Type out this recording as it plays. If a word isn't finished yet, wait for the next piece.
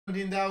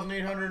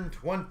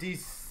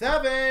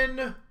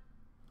17,827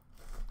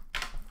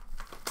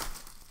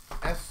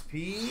 SPA.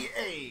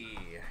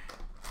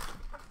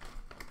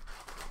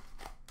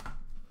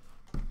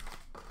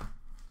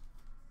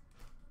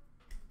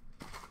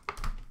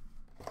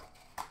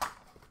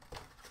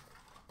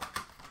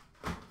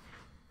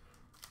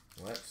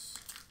 Let's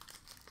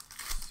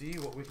see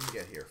what we can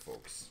get here,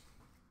 folks.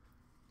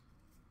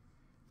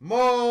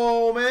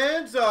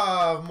 Moments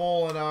of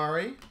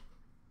Molinari.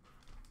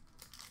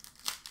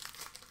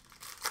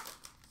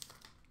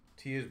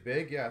 T is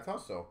big? Yeah, I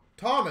thought so.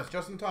 Thomas,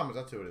 Justin Thomas,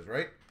 that's who it is,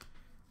 right?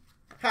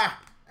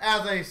 Ha!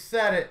 As I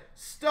said it,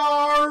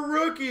 Star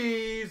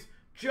Rookies,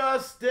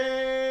 Justin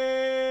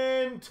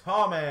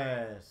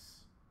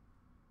Thomas.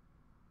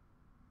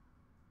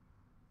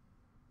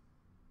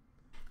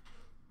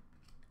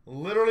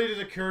 Literally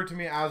just occurred to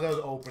me as I was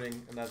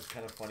opening, and that's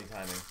kind of funny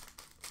timing.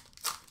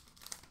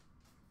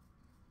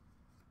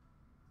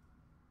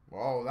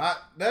 Whoa,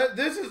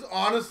 this is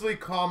honestly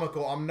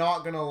comical, I'm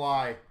not gonna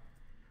lie.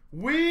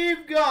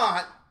 We've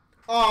got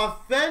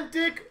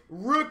authentic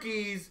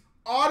rookies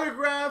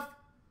autograph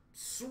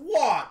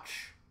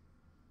swatch.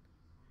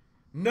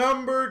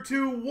 Number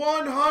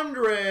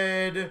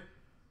 2/100,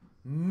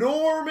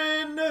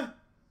 Norman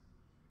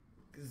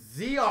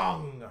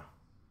Zeong.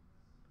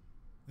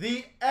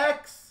 The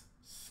X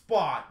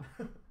spot.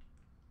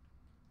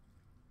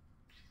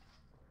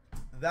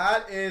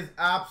 That is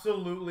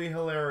absolutely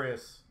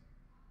hilarious.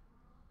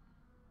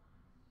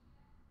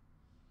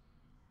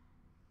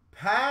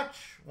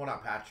 Patch, well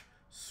not patch,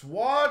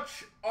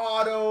 swatch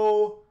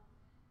auto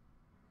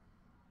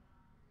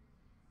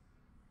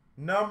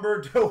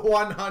number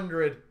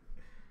 2/100.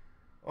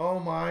 Oh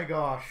my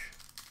gosh.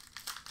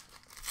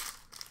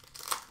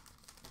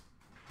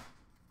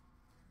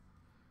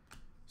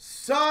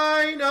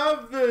 Sign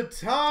of the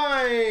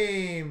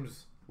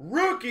Times.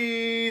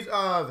 Rookies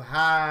of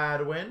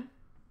Hadwin.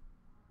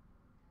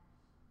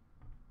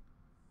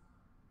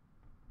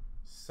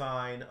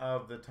 Sign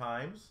of the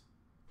Times.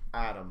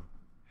 Adam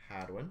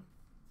Hadwin.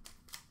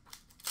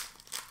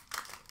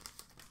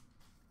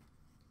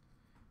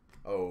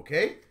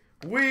 Okay.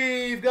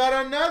 We've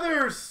got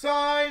another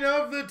Sign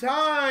of the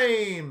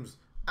Times.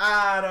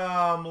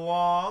 Adam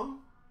Long.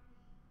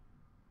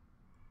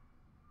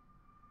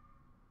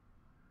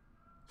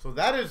 So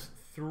that is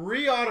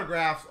 3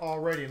 autographs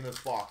already in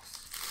this box.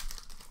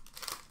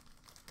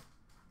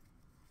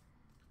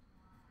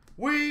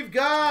 We've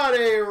got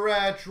a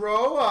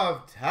retro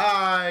of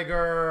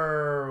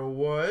Tiger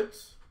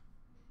Woods.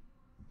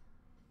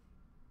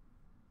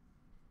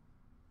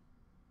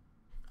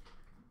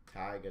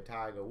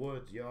 Tiger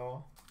Woods,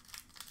 y'all.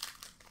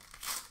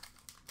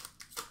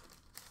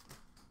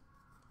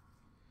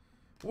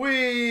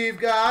 We've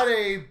got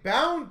a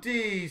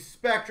Bounty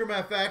Spectrum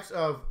FX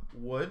of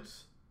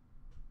Woods.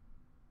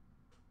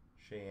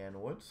 Cheyenne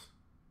Woods.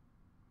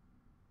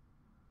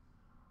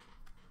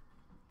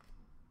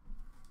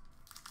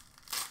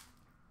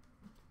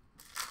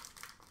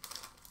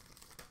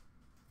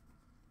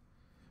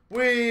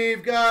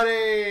 We've got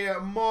a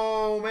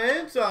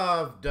moment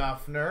of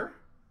Duffner.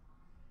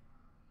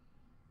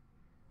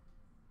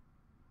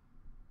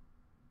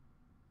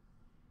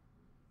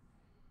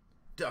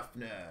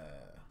 Duffner.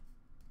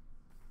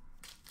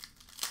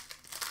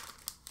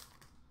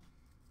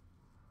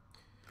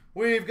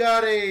 We've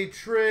got a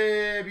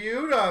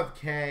tribute of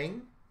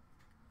Kang.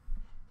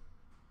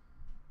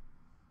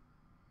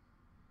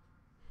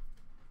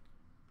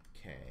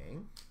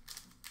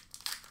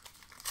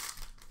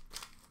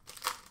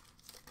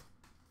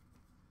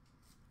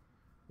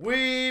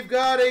 We've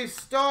got a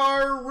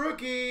Star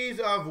Rookies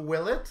of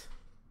Willett.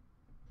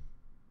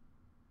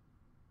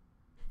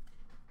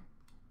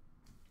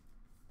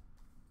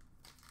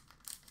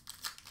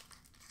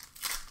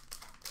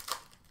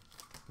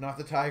 Not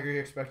the Tiger you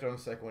expect on the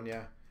second one,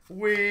 yeah.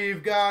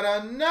 We've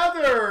got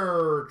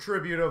another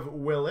tribute of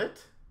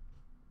Willett.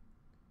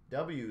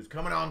 W's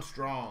coming on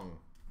strong.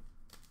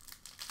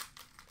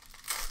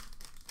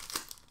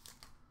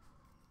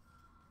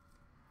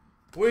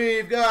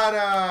 We've got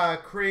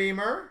a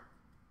Creamer.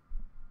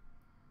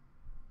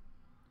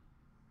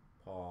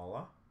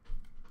 Paula.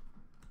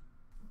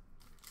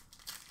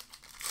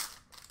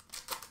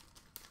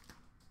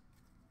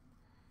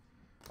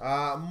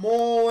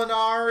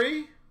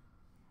 Molinari.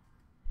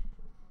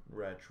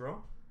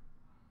 Retro.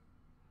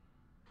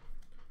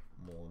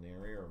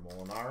 Molinari or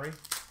Molinari.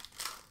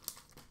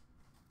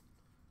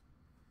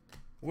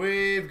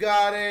 We've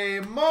got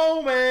a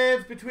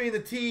moment between the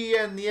T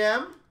and the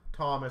M.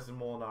 Thomas and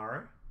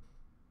Molinari.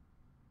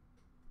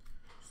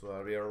 So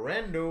that'll be a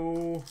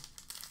rando.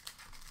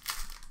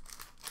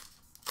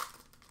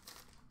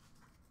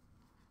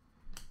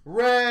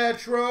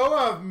 Retro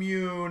of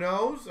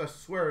Munoz. I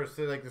swear it's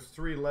like there's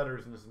 3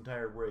 letters in this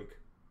entire break.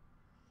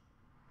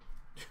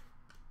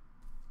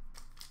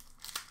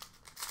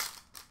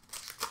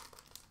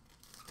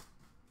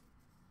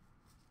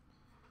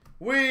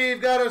 We've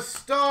got a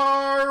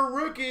Star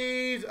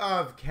Rookies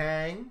of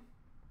Kang.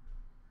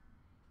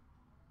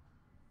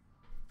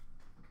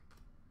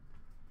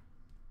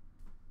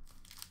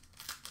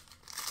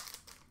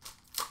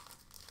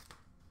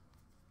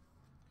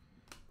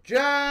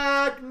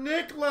 Jack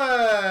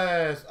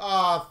Nicklaus,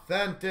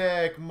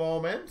 authentic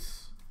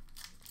moments.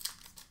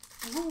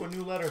 Ooh, a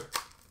new letter.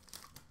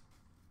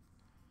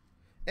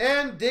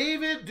 And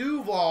David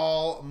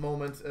Duval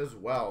moments as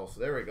well. So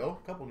there we go.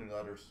 A couple new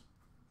letters.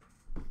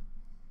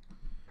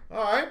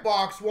 All right,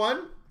 box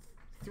 1.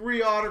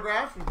 3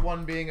 autographs, with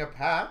 1 being a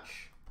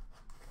patch.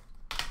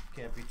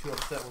 Can't be too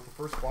upset with the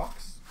first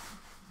box.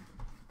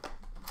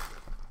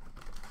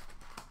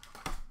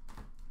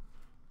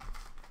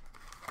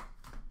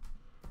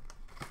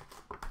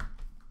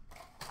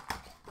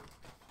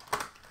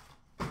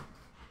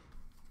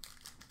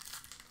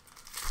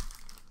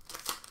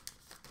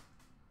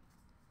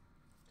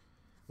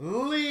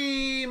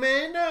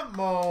 Lehman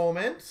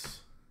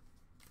moments.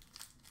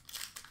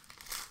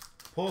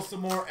 Pull some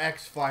more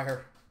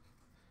X-Fire.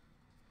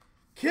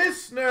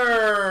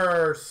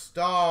 Kistner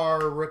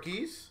star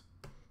rookies.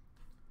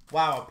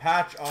 Wow, a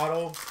patch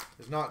auto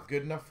is not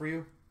good enough for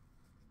you.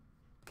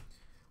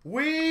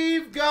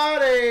 We've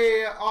got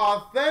a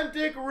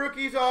authentic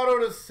rookies auto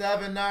to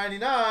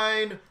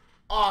 $7.99.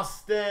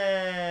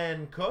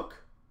 Austin Cook.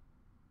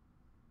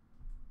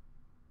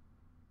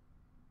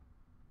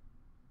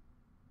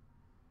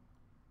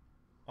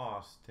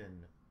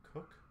 Austin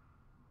Cook.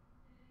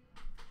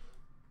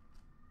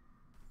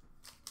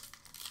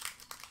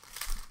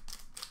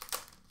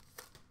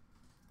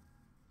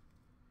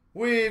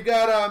 We've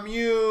got a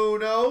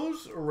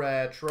Munoz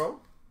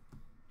retro.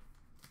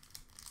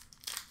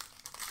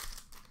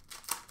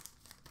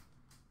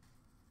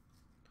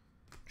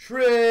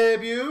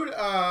 Tribute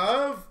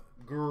of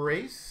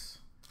Grace.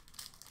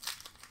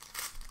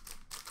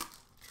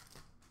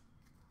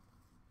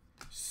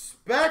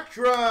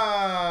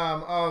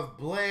 Spectrum of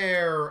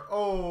Blair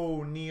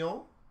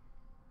O'Neal.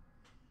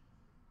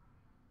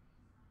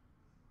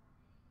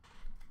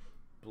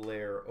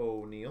 Blair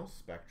O'Neal,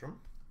 Spectrum.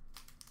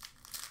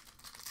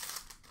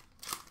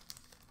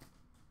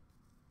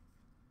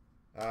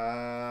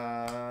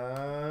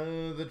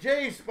 The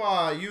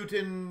J-Spa,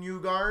 Uten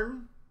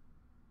Ugarn.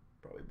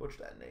 Probably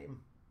butchered that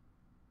name.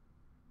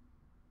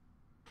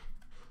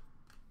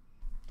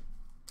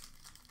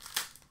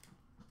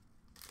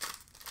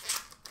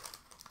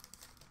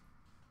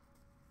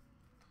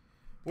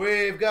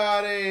 We've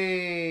got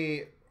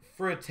a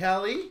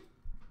Fratelli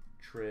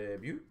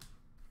Tribute.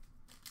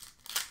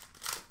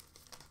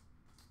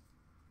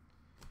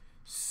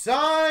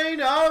 Sign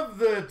of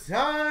the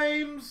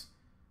Times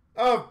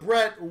of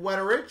Brett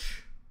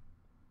Wetterich.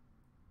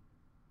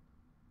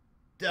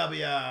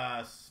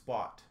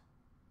 Spot.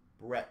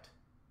 Brett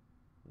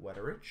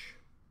Wetterich.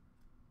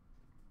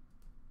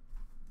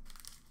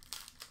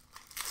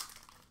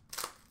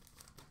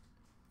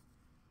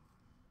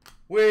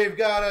 We've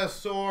got a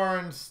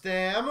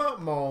Sorenstam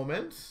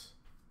moments.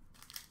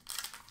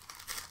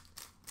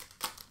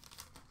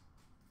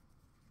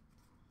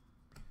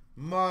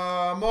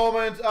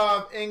 Moment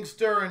of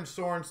Inkster and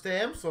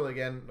Sorenstam. So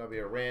again, that'll be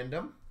a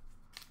random.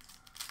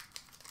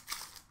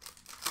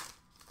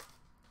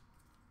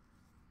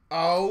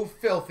 Oh,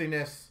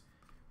 filthiness.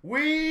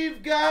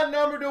 We've got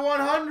number to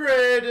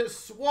 100,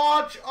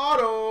 Swatch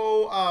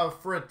Auto of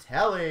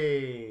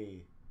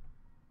Fratelli.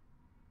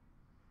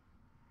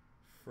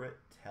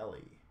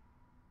 Fratelli.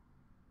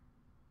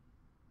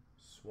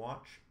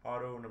 Swatch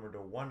Auto number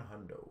to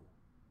 100.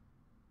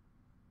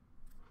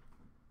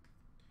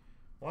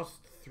 Plus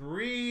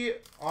 3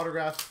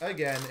 autographs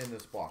again in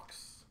this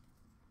box.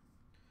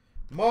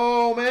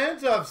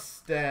 Moment of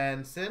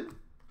Stenson.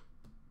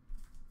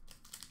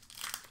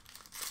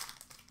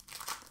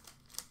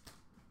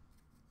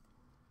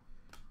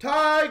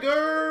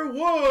 Tiger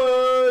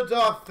Woods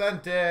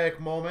authentic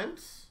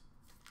moments.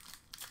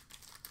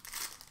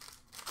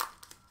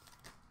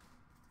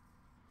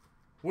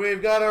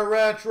 We've got a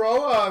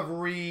retro of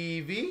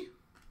Reeve.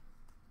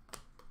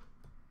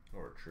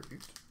 Or a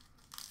tribute.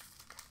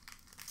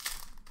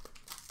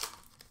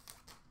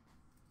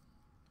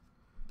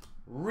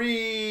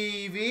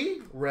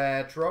 Reeve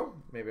retro.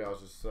 Maybe I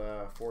was just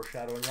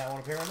foreshadowing that one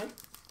apparently.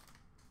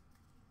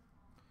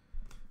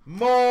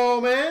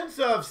 Moments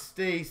of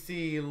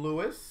Stacey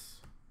Lewis.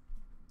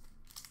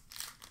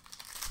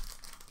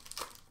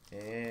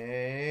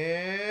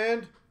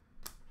 And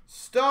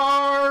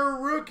Star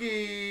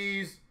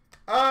Rookies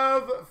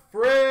of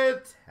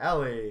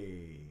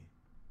Fratelli.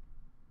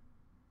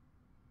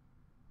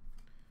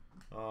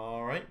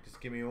 All right,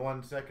 just give me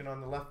 1 second on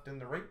the left and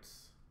the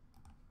rights.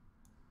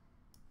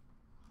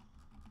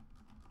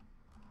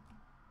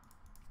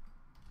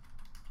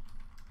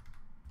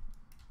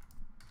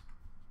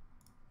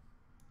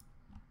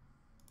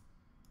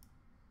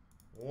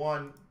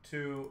 One,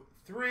 two,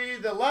 three.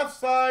 The left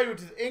side,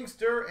 which is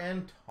Inkster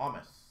and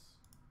Thomas.